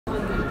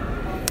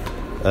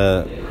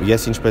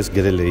Ես ինչպես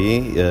գրել էի,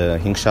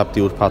 5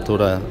 շաբթի ուրբաթ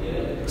օրը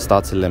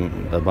ստացել եմ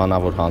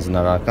բանավոր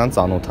հանձնարարական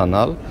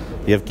ծանոթանալ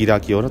եւ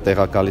կիրակի օրը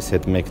տեղակալիս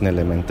հետ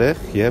մեկնել եմ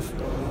այնտեղ եւ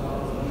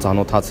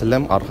ծանոթացել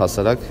եմ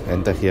առհասարակ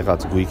այնտեղ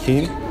եղած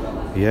գույքին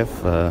եւ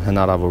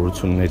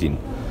հնարավորություններին։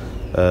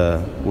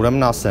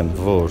 Ուրեմն ասեմ,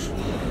 որ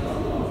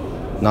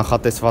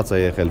նախատեսված է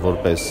եղել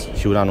որպես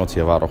հյուրանոց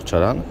եւ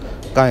առողջարան,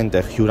 կա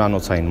այնտեղ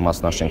հյուրանոցային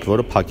մասնաշենք,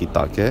 որը փակի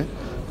տակ է,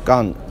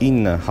 կան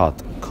 9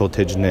 հատ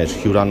քոթեջներ,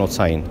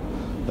 հյուրանոցային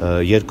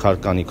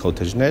երկհարկանի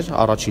քոթեջներ,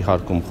 առաջի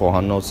հարկում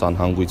խոհանոց,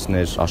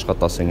 անհանգույցներ,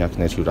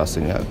 աշխատասենյակներ,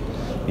 հյուրասենյակ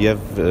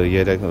եւ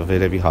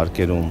վերևի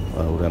հարկերում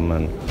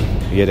ուրեմն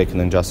 3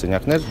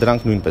 ննջասենյակներ,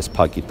 դրանք նույնպես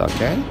փակի տակ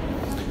են։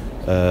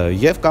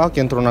 Եվ կա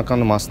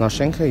կենտրոնական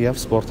մասնաշենքը եւ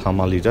սպորտ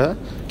համալիրը,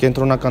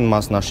 կենտրոնական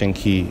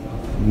մասնաշենքի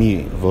մի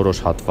որոշ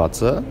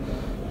հատվածը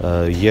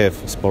եւ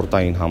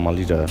սպորտային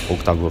համալիրը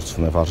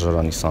օգտագործվում է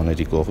վարժարանի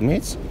սաների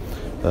կողմից,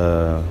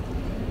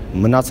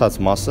 մնացած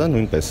մասը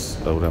նույնպես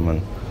ուրեմն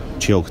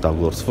չի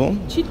օգտագործվում։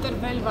 Չի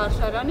տրվել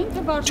վարժարանին,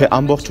 թե վարժարանը։ Չէ,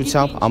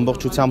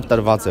 ամբողջությամբ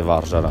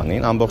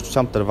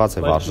տրված է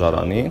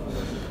վարժարանին,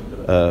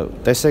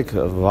 Տեսեք,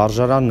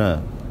 վարժարանը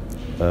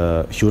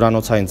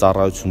հյուրանոցային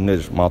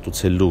ծառայություններ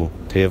մատուցելու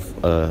թեև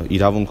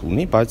իրավունք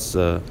ունի, բայց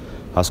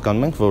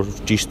հասկանում ենք, որ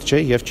ճիշտ չէ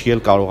եւ չի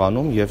էլ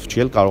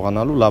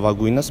կարողանալու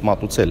լավագույնս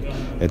մատուցել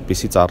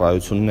այդպիսի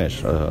ծառայություններ,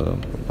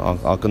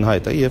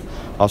 ակնհայտ է եւ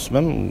ասում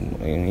եմ,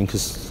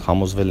 ինքս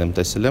համոզվել եմ,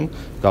 տեսել եմ,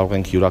 կարող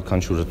ենք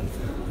յուրաքանչյուրը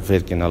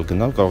վեր կենալ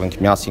գնալ, կարող ենք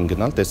միասին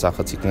գնալ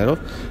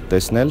տեսախցիկներով,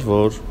 տեսնել,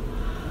 որ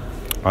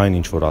այն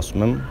ինչ որ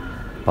ասում եմ,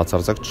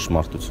 բացարձակ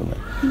ճշմարտություն է։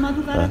 Հիմա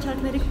դուք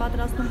առաջարկներ եք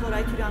պատրաստում, որ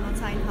այդ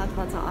հյուրանոցային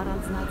հատվածը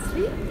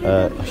առանձնացվի։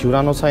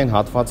 Հյուրանոցային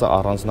հատվածը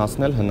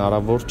առանձնացնել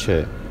հնարավոր չէ։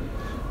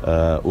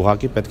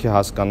 Ուղղակի պետք է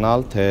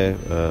հասկանալ, թե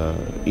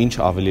ինչ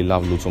ավելի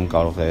լավ լուծում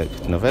կարող է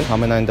գտնվել,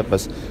 համենայն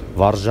դեպս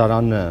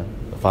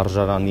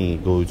վարժարանի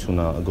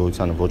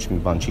գոյությանը ոչ մի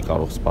բան չի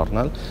կարող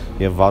սպառնել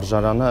եւ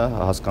վարժարանը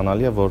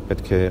հասկանալի է, որ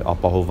պետք է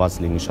ապահովված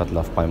լինի շատ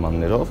լավ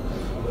պայմաններով,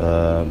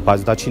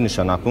 բայց դա չի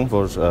նշանակում,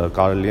 որ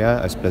կարելի է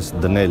այսպես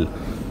դնել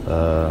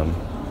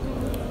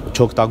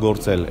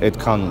չօգտագործել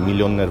այդքան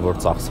միլիոններ, որ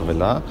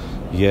ծախսվել է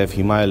եւ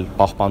հիմա էլ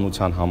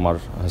պահպանության համար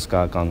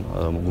հսկայական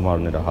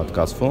գումարներ է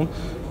հատկացվում,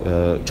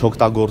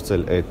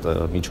 չօգտագործել այդ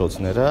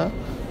միջոցները,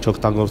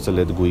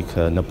 չօգտագործել այդ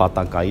գույքը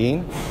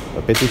նպատակային,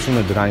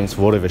 պետությունը դրանից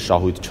որևէ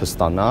շահույթ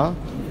չստանա,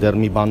 դեռ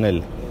մի բան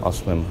էլ,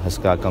 ասում եմ,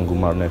 հսկայական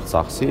գումարներ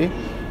ծախսի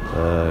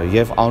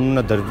եւ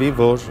անունը դրվի,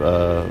 որ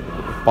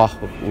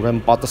ուրեմն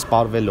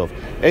պատասպարվելով,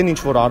 այն ինչ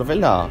որ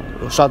արվել է,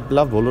 շատ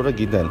լավ բոլորը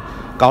գիտեն,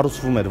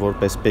 կառուցվում էր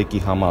որպես պեկի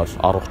համար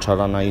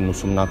առողջարանային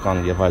ուսումնական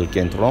եւ այլ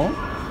կենտրոն,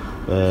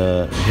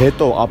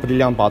 հետո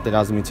ապրիլյան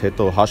պատերազմից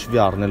հետո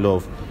հաշվի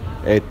առնելով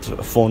այդ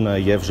ֆոնը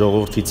եւ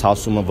ժողովրդի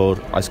ցասումը,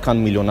 որ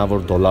այսքան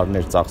միլիոնավոր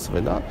դոլարներ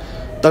ծախսվել է,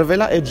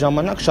 տրվել է այդ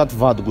ժամանակ շատ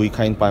վատ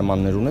գույքային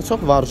պայմաններ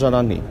ունեցող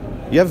վարժարանի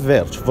եւ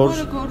վերջ,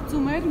 որը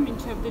գործում էր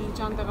մինչեւ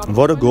Դիլիջան տեղափոխվել,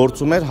 որը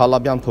գործում էր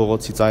Հալաբյան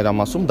փողոցի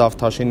ծայրամասում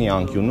Դավթաշենի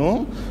անկյունում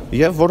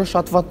եւ որը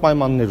շատ վատ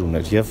պայմաններ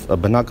ուներ եւ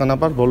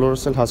բնականաբար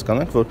բոլորս էլ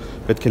հասկանում ենք, որ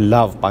պետք է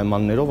լավ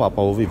պայմաններով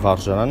ապահովի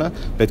վարժարանը,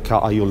 պետք է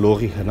այո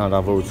լողի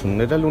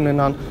հնարավորություններ էլ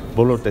ունենան,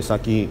 բոլոր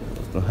տեսակի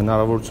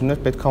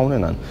հնարավորություններ պետք է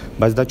ունենան,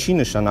 բայց դա չի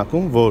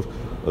նշանակում, որ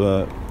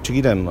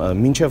չգիտեմ,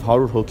 մինչև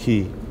 100 հոգի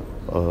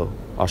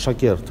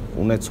աշակերտ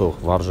ունեցող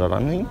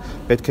վարժարանին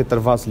պետք է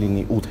տրված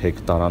լինի 8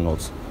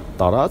 հեկտարանոց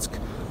տարածք,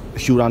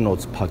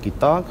 հյուրանոց փակի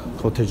տակ,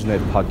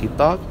 քոթեջներ փակի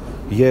տակ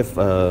եւ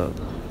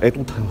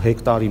այդ 8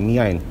 հեկտարի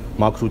միայն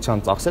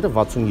մաքրության ծախսերը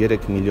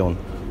 63 միլիոն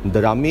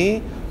դրամի,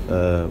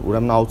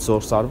 ուրեմն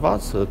outsource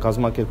արված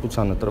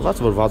կազմակերպությանը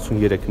տրված, որ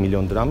 63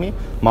 միլիոն դրամի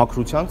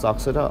մաքրության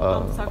ծախսերը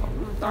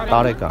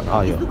տարեկան,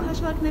 այո։ Դուք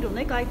հաշվարկներ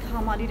ունեք այդ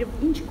համալիրը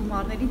ինչ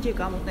գումարների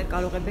եկամուտներ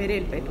կարող է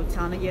բերել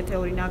պետությանը, եթե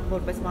օրինակ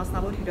որպես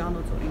մասնավոր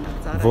հյուրանոց օրինակ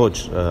ծառայ։ Ոչ,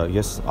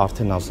 ես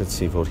արդեն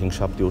ասացի, որ 5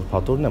 շաբթի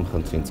ուրբաթ օրն եմ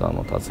խնդրին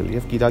ծանոթացել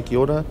եւ կիրակի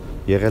օրը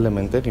եղել եմ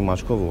այնտեղ իմ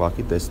աչքով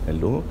ուղակի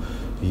տեսնելու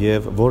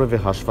եւ որևէ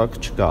հաշվարկ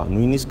չկա,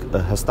 նույնիսկ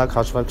հստակ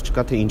հաշվարկ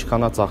չկա, թե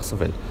ինչքան է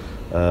ծախսվել։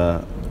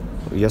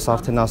 Ես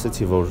արդեն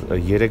ասացի, որ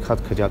 3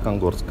 հատ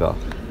քրեական գործ կա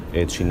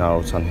այդ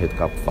շինարարության հետ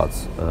կապված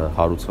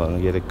հարուցված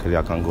 3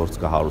 քրեական գործ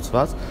կա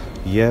հարուցված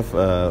եւ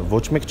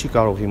ոչ մեկ չի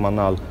կարող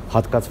իմանալ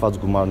հատկացված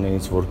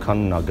գումարներից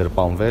որքանն է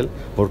գրպանվել,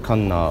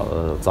 որքանն է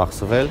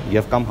ծախսվել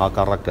եւ կամ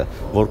հակառակը,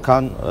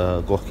 որքան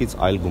կողքից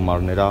այլ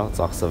գումարներ է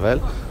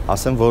ծախսվել,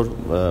 ասեմ, որ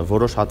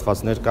որոշ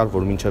հատվածներ կար,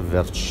 որ մինչեւ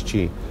վերջ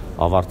չի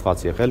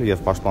ավարտված եղել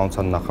եւ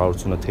պաշտպանության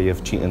նախարարությունը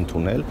թեև չի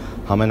ընդունել,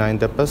 համենայն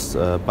դեպս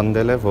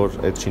պնդել է, որ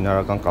այդ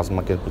շինարարական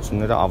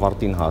կազմակերպությունները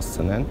ավարտին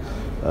հասցնեն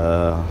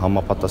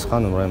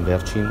համապատասխան ուրեմն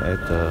վերջին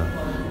այդ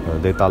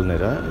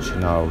դետալները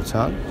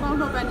շինարարության։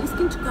 Պարոն Բաբայան, իսկ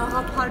ինչ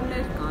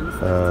գաղափարներ կան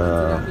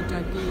ստեղծված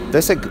իրավիճակի։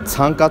 Տեսեք,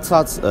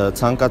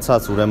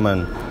 ցանկացած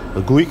ուրեմն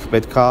գույք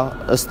պետքա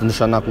ըստ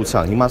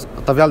նշանակության։ Հիմա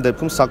տվյալ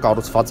դեպքում սա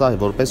կառուցված է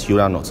որպես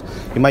հյուրանոց։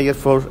 Հիմա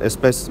երբ որ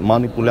այսպես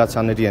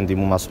մանիպուլյացիաների են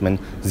դիմում, ասում են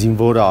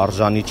զինվորը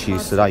արժանի չի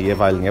սրա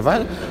եւ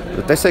այլն,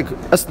 տեսեք,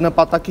 ըստ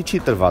նպատակի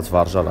չի տրված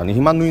վարժարանի։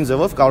 Հիմա նույն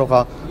ձևով կարող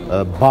է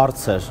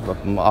բարձր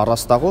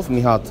առաստաղով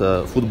մի հատ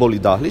ֆուտբոլի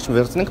դահլիճ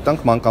վերցնենք,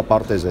 տանք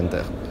մանկապարտեզ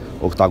այնտեղ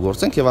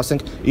օգտագործենք եւ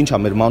ասենք, ինչա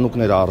մեր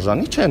մանուկները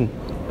արժանի չեն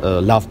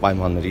լավ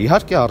պայմանների,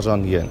 իհարկե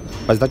արժանի են,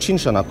 բայց դա չի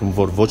նշանակում,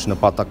 որ ոչ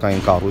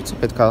նպատակային կառույցը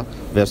պետք է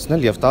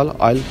վերցնել եւ տալ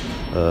այլ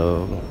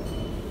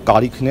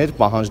կարիքներ,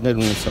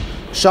 պահանջներ ունեցող։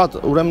 Շատ,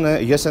 ուրեմն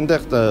ես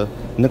այնտեղ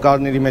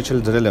նկարների մեջ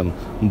էլ դրել եմ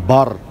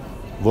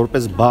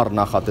որպես բառ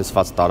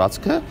նախատեսված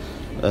տարածքը,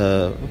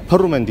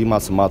 փռում են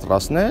դիմաց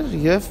մատրասներ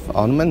եւ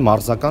անում են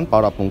մարզական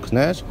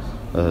պարապմունքներ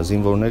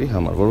զինվորների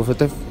համար,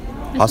 որովհետեւ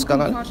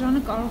հասկանալ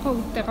վարժարանը կարող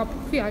է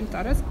տեղափոխվի այլ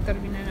տարածք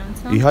տրվի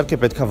նրանց։ Իհարկե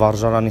պետք է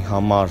վարժարանի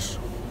համար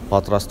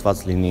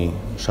պատրաստված լինի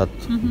շատ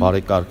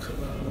բարեկարգ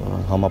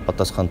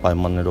համապատասխան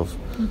պայմաններով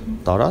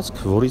տարածք,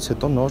 որից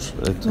հետո նոր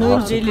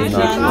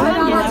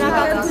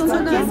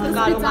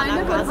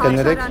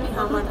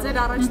ձեր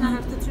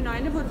առաջնահերթությունը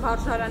այն է, որ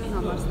վարժարանի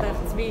համար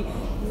ստեղծվի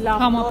լավ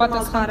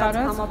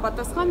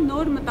համապատասխան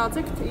նոր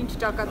մտածեք ինչ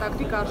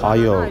ճակատագրի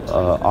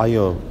կարժանանա։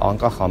 Այո,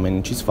 անկախ ամեն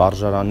ինչից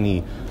վարժարանի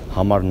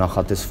համար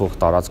նախատեսվող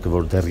տարածքը,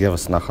 որ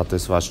դեռևս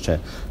նախատեսված չէ,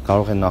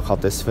 կարող է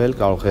նախատեսվել,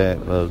 կարող է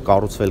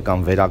կառուցվել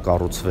կամ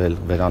վերակառուցվել,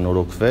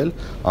 վերանորոգվել,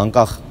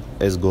 անկախ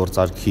այս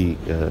գործարքի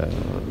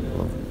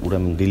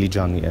ուրեմն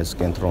Դիլիջանի այս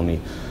կենտրոնի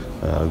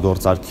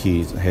գործարքի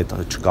հետ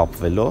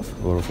չկապվելով,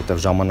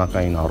 որովհետև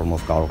ժամանակային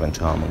առումով կարող են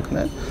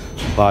չհամընկնել,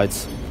 բայց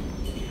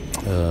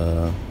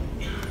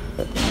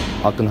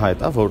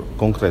ակնհայտ է, որ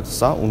կոնկրետ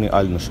սա ունի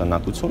այլ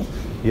նշանակություն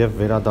եւ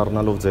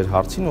վերադառնալով ձեր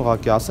հարցին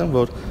ուղղակի ասեմ,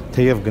 որ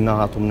թեև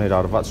գնահատումներ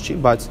արված չի,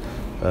 բայց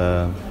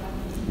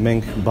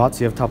մենք բաց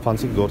եւ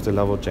թափանցիկ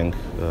գործելավոճ ենք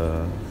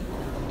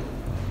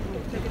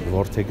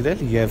որդեգրել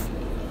եւ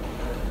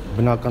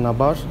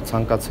բնականաբար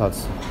ցանկացած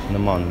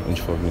նման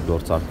ինչ-որ մի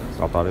գործարք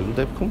կատարելու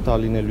դեպքում դա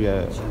լինելու է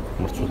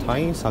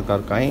մրցութային,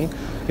 սակարկային,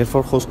 երբ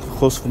որ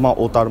խոսվում է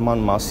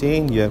օտարման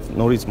մասին եւ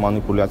նորից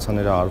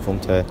մանիպուլյացիաներ արվում,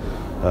 թե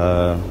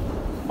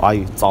այ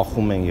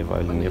ծախում են եւ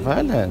այլն,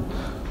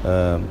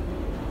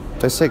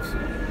 տեսեք,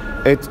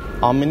 այդ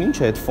ամեն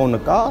ինչը, այդ ֆոնը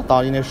կա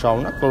տարիներ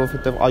շարունակ,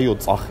 որովհետեւ այո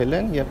ծախել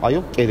են եւ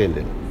այո կերել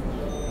են,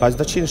 բայց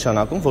դա չի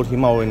նշանակում, որ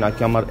հիմա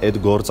օրինակի համար այդ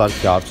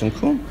գործարքի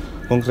արդյունքում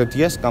կոնկրետ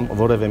ես կամ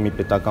որևէ մի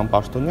պետական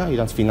պաշտոնյա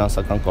իրանց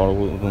ֆինանսական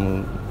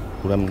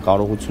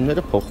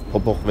կարողությունները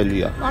փոփոխվելու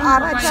է։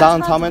 Սա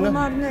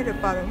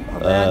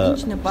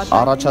ընդհանրապես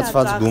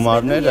առաջացված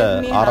գումարները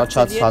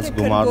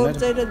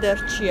գործերը դեռ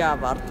չի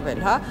ավարտվել,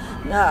 հա,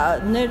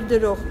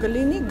 ներդրող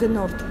կլինի,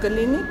 գնորդ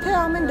կլինի, թե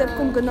ամեն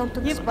դեպքում գնորդը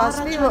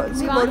կսպասվի,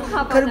 որ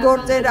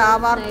քրգործերը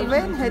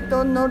ավարտվեն, հետո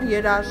նոր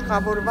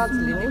երաշխավորված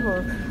լինի,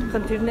 որ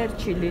խնդիրներ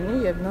չի լինի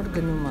եւ նոր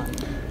գնում է։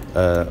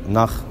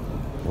 Նախ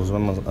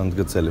ուզում եմ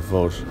ընդգծել,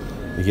 որ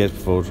երբ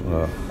որ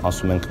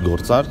ասում ենք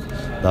գործարք,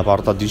 դա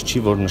պարտադիր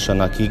չի, որ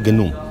նշանակի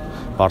գնում,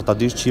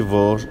 պարտադիր չի,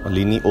 որ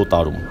լինի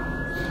օտարում։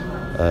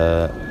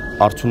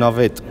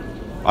 Արդյունավետ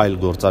այլ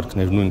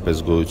գործարքներ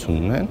նույնպես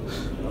գոյություն ունեն։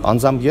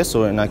 Անձամբ ես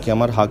օրինակի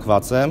համար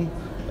հակված եմ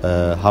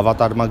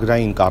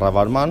հավատարմագրային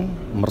կառավարման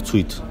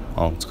մրցույթ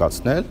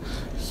անցկացնել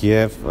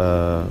եւ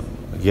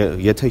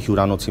եթե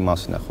հյուրանոցի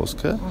մասին է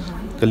խոսքը,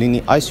 կլինի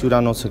այս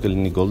հյուրանոցը,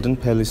 կլինի Golden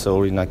Palace-ը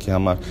օրինակի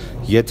համար,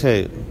 եթե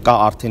կա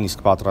արդեն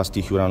իսկ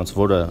պատրաստի հյուրանոց,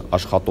 որը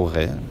աշխատող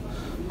է,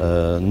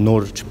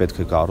 նոր չպետք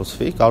է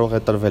կառուցվի, կարող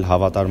է տրվել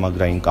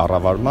հավատարմագրային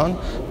կառավարման,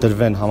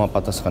 դրվեն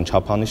համապատասխան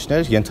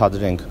չափանիշներ,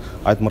 ենթադրենք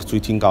այդ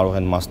մրցույթին կարող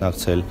են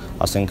մասնակցել,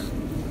 ասենք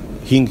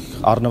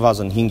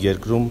առնվազն 5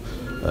 երկրում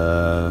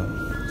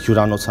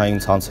հյուրանոցային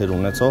ցանցեր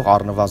ունեցող,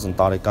 առնվազն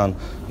տարեկան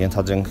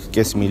ենթադրենք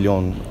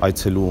 500,000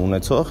 այցելու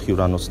ունեցող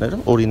հյուրանոցները,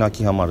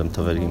 օրինակի համար եմ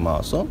թվերի հիմա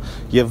ասում,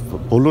 եւ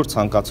բոլոր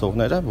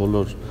ցանկացողները,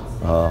 բոլոր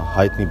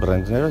հայտնի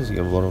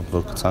բրենդները, որ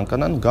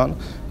կցանկանան, գան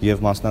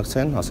եւ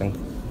մասնակցեն,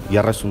 ասենք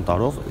 30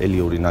 տարով,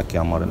 էլի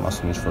օրինակի համար եմ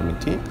ասում ինչ-որ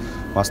միտի,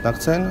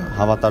 մասնակցեն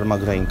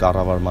հավատարմագրային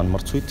կառավարման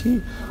մրցույթի,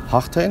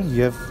 հաղթեն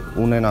եւ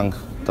ունենանք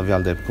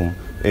տվյալ դեպքում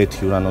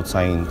այդ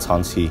հյուրանոցային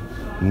ցանցի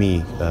մի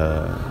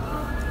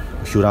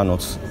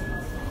հյուրանոց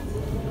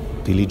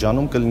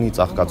Դիլիջանում կլինի,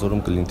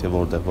 Ծաղկաձորում կլինի, թե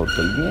որտեղ որ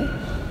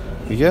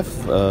կլինի եւ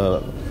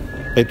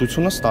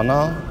պետությունը ստանա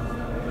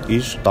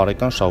իր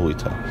տարեկան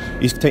շահույթը։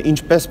 Իսկ թե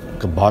ինչպես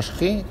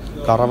կբաշխի,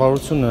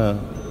 կառավարությունը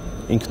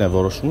ինքն է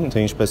որոշում,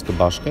 թե ինչպես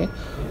կբաշխի,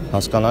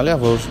 հասկանալի է,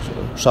 որ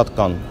շատ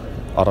կան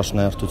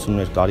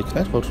առաջնահերթություններ,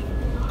 կարիքներ, որ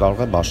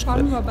կարող է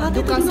բաշխվել։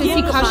 Դուք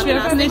ասեցիք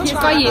հաշվարկներ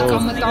չկա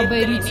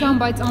եկամտաբերության,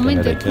 բայց ամեն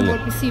դեպքում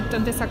որպեսզի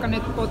տնտեսական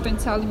այդ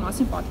պոտենցիալի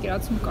մասին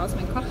պատկերացում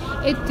կազմենք, հա,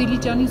 այդ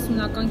Դիլիջանի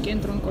ուսումնական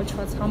կենտրոն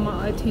կոչված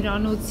այդ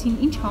հյուրանոցին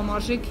ինչ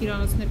համարժեք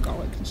հյուրանոցներ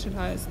կարող եք նշել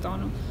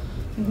Հայաստանում։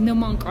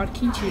 Նման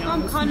կարգի ինչ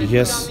հյուրանոցներ։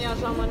 Ես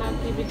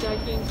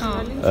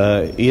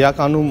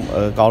իրականում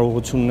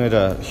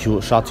կարողությունները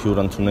շատ հյուր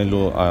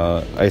ընդունելու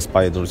այս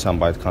պայծրությամբ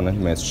այդքան էլ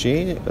մեծ չի,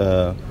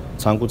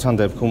 ցանկության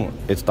դեպքում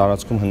այդ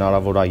տարածքում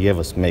հնարավոր է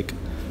եւս մեկ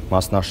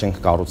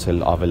մասնաշենք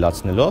կառուցել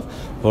ավելացնելով,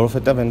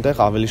 որովհետև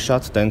այնտեղ ավելի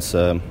շատ տենց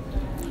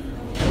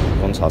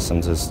ոնց ասեմ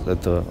ձեզ,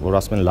 դա որ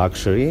ասում են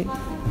luxury,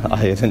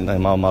 այերեն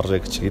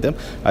համարժեք չգիտեմ,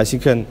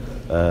 այսինքն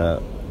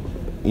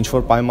ինչ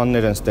որ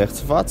պայմաններ են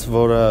ստեղծված,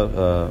 որը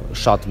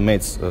շատ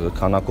մեծ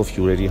քանակով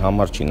հյուրերի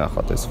համար չի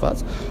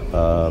նախատեսված,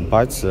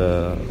 բայց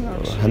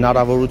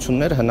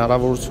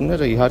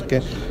հնարավորությունները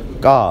իհարկե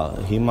կա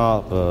հիմա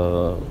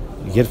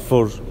երբ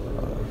որ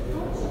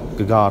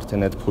կգա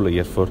արդեն այդ փուլը,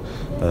 երբ որ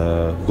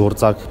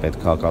գործարք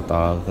պետք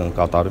է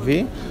կատարվի,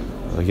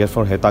 երբ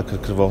որ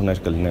հետաքրքրվողներ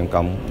կլինեն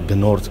կամ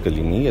գնորդ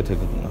կլինի, եթե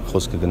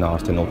խոսքը գնա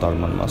արդեն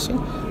օտարման մասին,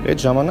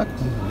 այդ ժամանակ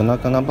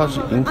բնականաբար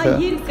ինքը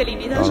երբ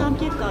կլինի, դա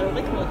ժամկետ կարող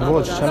եք մոտավորել։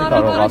 Ոչ, չեմ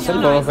կարող ասել,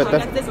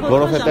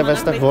 որովհետև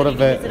այստեղ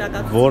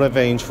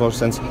որևէ ինչ որ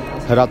sense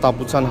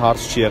հրատապության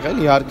հարց չի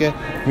եղել, իհարկե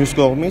մյուս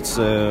կողմից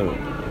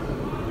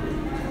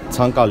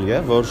ցանկալի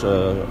է, որ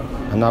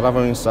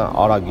հնարավորինս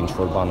արագ ինչ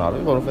որ բան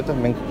արվի,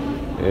 որովհետև մենք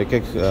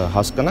եկեք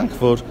հասկանանք,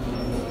 որ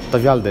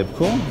տվյալ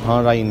դեպքում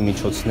հանրային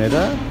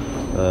միջոցները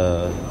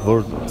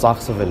որ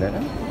ծախսվել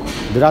են,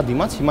 դրա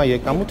դիմաց հիմա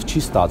եկամուտ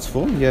չի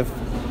ստացվում եւ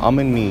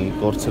ամեն մի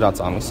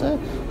կորցրած ամիսը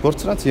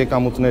կորցրած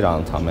եկամուտները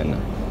ընդամենը։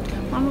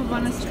 Մամա,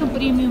 բանասիքն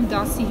պրեմիում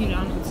դասի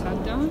հյուրանոց է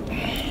դա։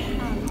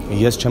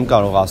 Ես չեմ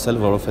կարող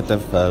ասել,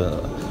 որովհետեւ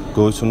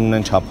գոյություն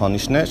ունեն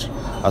չափանիշներ,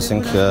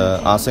 ասենք,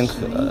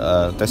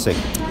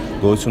 տեսեք,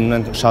 գոյություն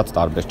ունեն շատ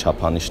տարբեր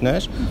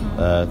չափանիշներ,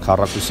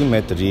 քառակուսի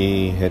մետրի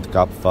հետ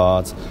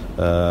կապված,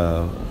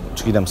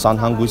 չգիտեմ,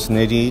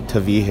 սանհանգույցների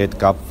թվի հետ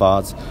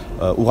կապված,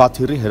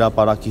 ուղղաթիռի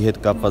հրապարակի հետ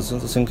կապված,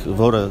 ասենք,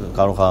 որը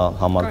կարող է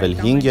համարվել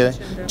 5 է,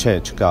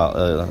 չկա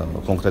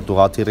կոնկրետ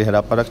ուղղաթիռի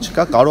հրապարակ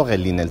չկա, կարող է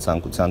լինել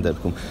ցանկության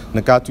դեպքում։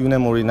 Նկատի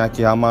ունեմ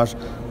օրինակի համար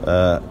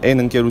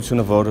այն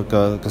ընկերությունը, որը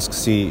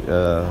կսկսի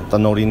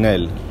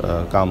տնօրինել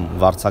կամ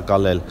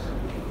վարձակալել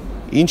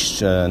ինչ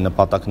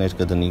նպատակներ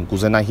կդնի,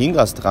 կուզենա 5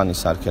 աստղանի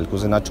սարքել,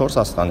 կուզենա 4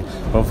 աստղանի,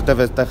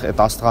 որովհետև այդտեղ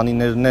այդ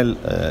աստղանիներն էլ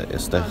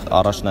այստեղ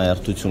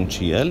առաջնահերթություն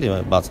չի էլի,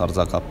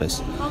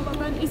 բացարձակապես։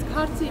 Իսկ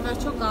հարցի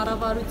վերջո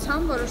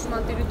կառավարության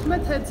որոշման տիրույթում է,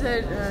 թե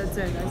ձեր,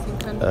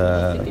 այսինքն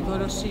պիտի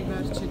որոշի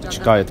վերջը ճակատագրել։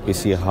 Չկա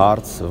այդպիսի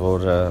հարց,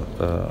 որը,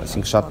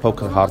 այսինքն շատ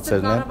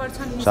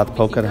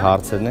փոքր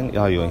հարցերն են,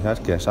 այո,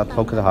 իհարկե, շատ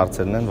փոքր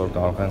հարցերն են, որ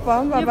կարող են։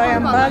 Պարոն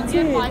Բաբայան,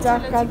 բացի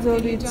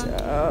Ծաղկաձորից,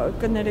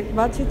 կներեք,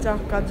 բացի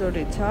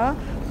Ծաղկաձորից, հա,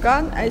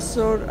 կան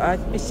այսօր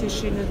այդպիսի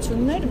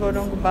շինություններ,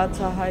 որոնք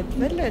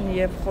բացահայտվել են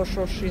եւ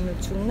խոշոր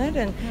շինություններ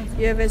են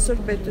եւ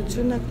այսօր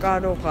պետությունը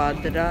կարող է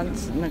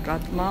դրանց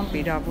նկատմամբ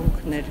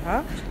իրավունքներ, հա,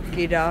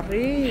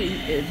 կիրառի,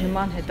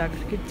 նման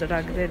հետաքրքիր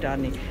ծրագրեր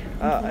անի։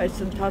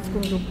 Այս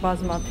ընթացքում դուք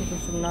բազմաթիվ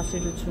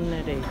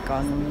ուսումնասիրություններ եք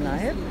կանում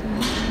նաեւ,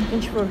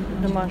 ինչ որ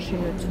նման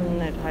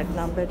շինություններ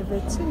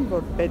հայտնաբերվեցին,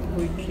 որ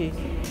պետգույքի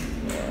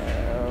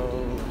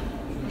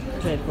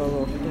ձեր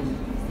ոլորտում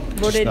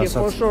որ էլի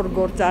խոշոր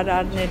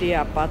գործարարների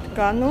է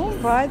պատկանում,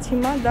 բայց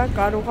հիմա դա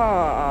կարող է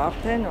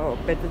արդեն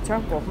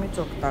պետության կողմից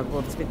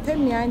օգտագործվի, թե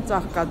միայն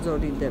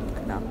Ծաղկաձորի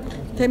դեպքն է,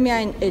 թե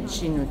միայն այդ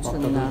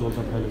շինությունն է։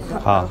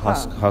 Հա,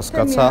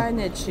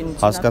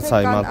 հասկացա,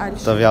 հիմա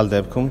տվյալ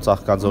դեպքում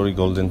Ծաղկաձորի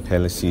Golden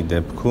Palace-ի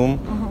դեպքում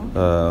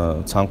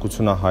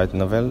ցանկություն է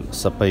հայտնվել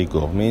ՍՊ-ի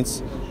կողմից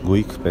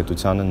գույք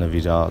պետությանը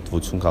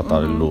նվիրատվություն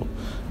կատարելու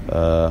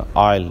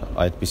այլ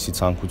այդպիսի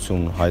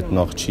ցանկություն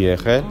հայտնող չի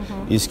եղել,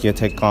 իսկ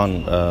եթե կան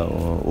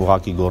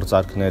ուղղակի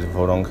գործարքներ,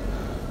 որոնք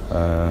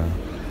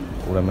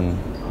ուրեմն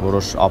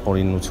որոշ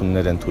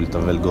ապօրինություններ են թույլ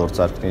տվել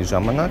գործարքների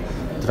ժամանակ,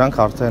 դրանք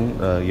արդեն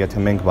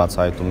եթե մենք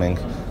բացահայտում ենք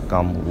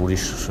կամ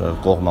ուրիշ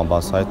կողմը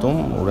բացահայտում,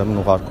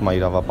 ուրեմն ուղարկում է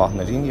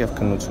իրավապահներին եւ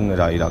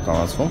քննություններ է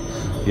իրականացվում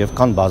եւ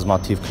կան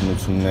բազմաթիվ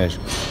քննություններ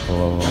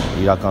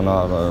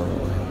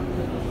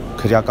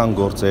քրեական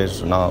գործեր,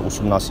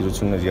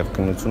 ուսումնասիրություններ եւ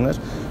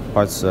քննություններ,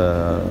 բայց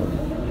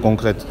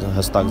կոնկրետ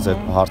հստակ ձեր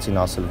հարցին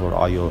ասել, որ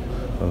այո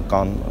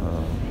կան,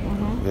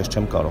 ես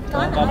չեմ կարող։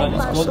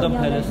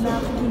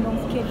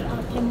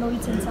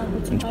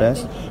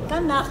 Ինչպես։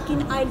 Կան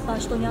նախկին այլ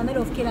պաշտոնյաներ,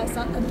 ովքեր այս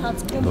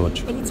ընթացքում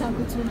էլի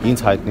ցանկություն։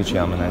 Ինձ հայտնի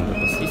չի ամենայն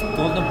դեպս։ Իսկ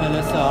Golden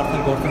Palace-ը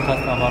արդեն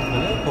գործընթացն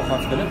ավարտվել է,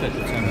 փոխանցվել է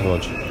պետությանը։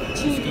 Ոչ։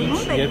 Չի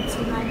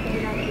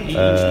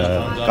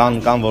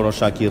Կան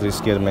որոշակի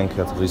ռիսկեր, մենք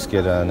այդ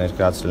ռիսկերը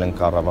ներկայացրել ենք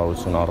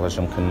կառավարություն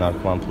առայժմ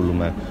քննարկման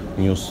փուլում է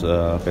մյուս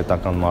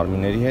պետական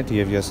մարմինների հետ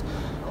եւ ես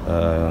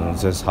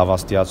ձեզ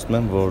հավաստիացնում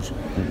եմ, որ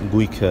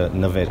գույքը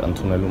նվեր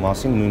ընդունելու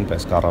մասին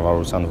նույնպես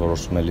կառավարության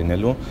որոշում է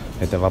լինելու,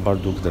 հետեւաբար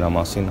դուք դրա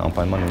մասին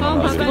անպայման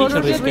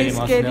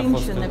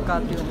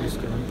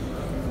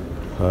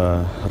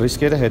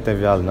Ռիսկերը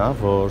հետևյալն է,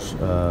 որ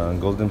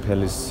Golden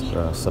Palace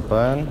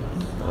ՍՊ-ն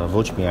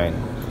ոչ միայն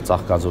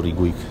Ծաղկաձորի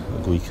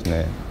գույքն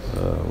է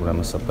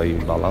ուրեմն ՍՊ-ի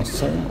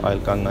բալանսում, այլ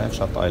կան նաև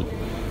շատ այլ,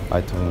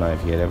 այդ թվում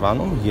նաև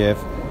Երևանում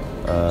եւ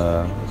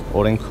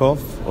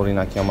օրենքով,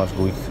 օրինակի համար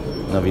գույք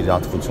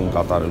նվիրատվություն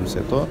կատարելուց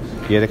հետո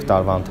 3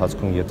 տարվա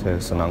ընթացքում եթե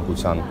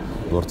սնանկության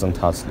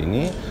գործընթաց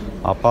լինի,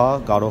 ապա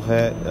կարող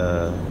է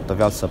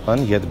տվյալ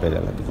ՍՊ-ն ետ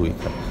բերել այդ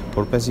գույքը,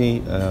 որպեսզի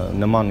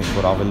նման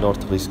ինչ-որ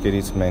ավելորդ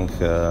ռիսկերից մենք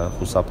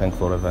խուսափենք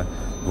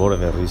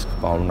որևէ ռիսկ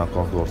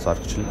պարունակող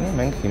գործարք չլինի,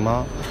 մենք հիմա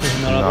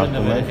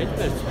հնարավորում ենք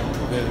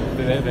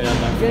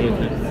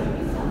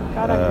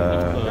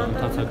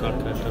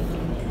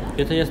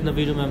Եթե ես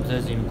նվիրում եմ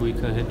ձեզ իմ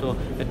գույքը, հետո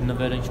այդ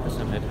նվերը ինչպես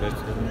եմ հետ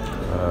վերցնում։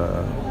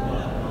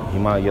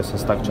 Հիմա ես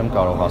հստակ չեմ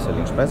կարող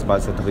ասել ինչպես,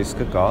 բայց այդ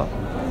ռիսկը կա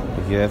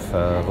եւ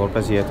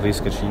որպեսզի այդ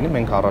ռիսկը չլինի,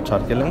 մենք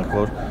առաջարկել ենք,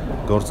 որ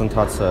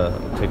գործընթացը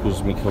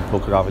թեկուզ մի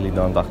փոքր ավելի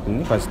դանդաղ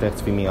լինի, բայց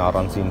ստեղծվի մի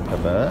առանձին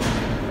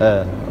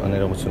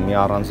ներողություն, մի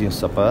առանձին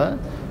ՍՊ,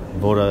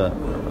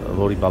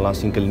 որի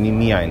բալանսին կլինի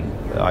միայն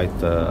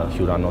այդ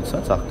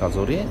հյուրանոցը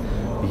Ծաղկաձորի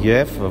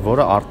եւ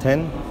որը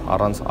արդեն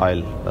առանց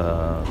այլ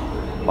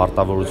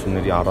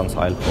պարտավորությունների, առանց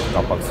այլ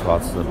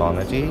փոխկապակցված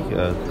բաների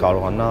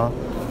կարողանա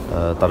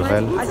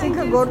տրվել։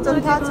 Այսինքն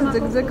գործընթացը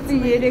ձգձգվի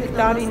 3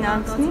 տարին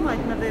անցնի,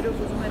 այդ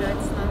նվերով ուզում էր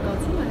այդ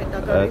սնանկացումը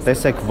հետագա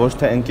տեսեք, ոչ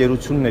թե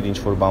ընկերություններ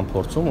ինչ-որ բան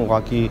փորձում,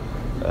 ուղղակի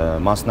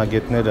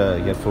մասնագետները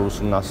երբ որ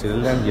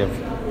ուսումնասիրել են եւ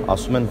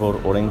ասում են, որ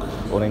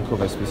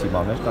օրենքով այսպիսի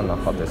բաներ կան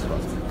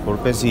նախատեսված,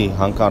 որպեսզի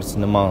հանկարծ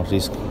նման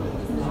ռիսկ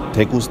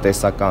թեկուզ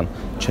տեսական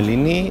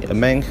չլինի,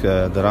 մենք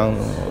դրան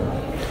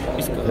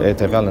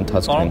հետեւյալ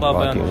ընթացք ենք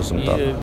ուղղակի ուզում տալ։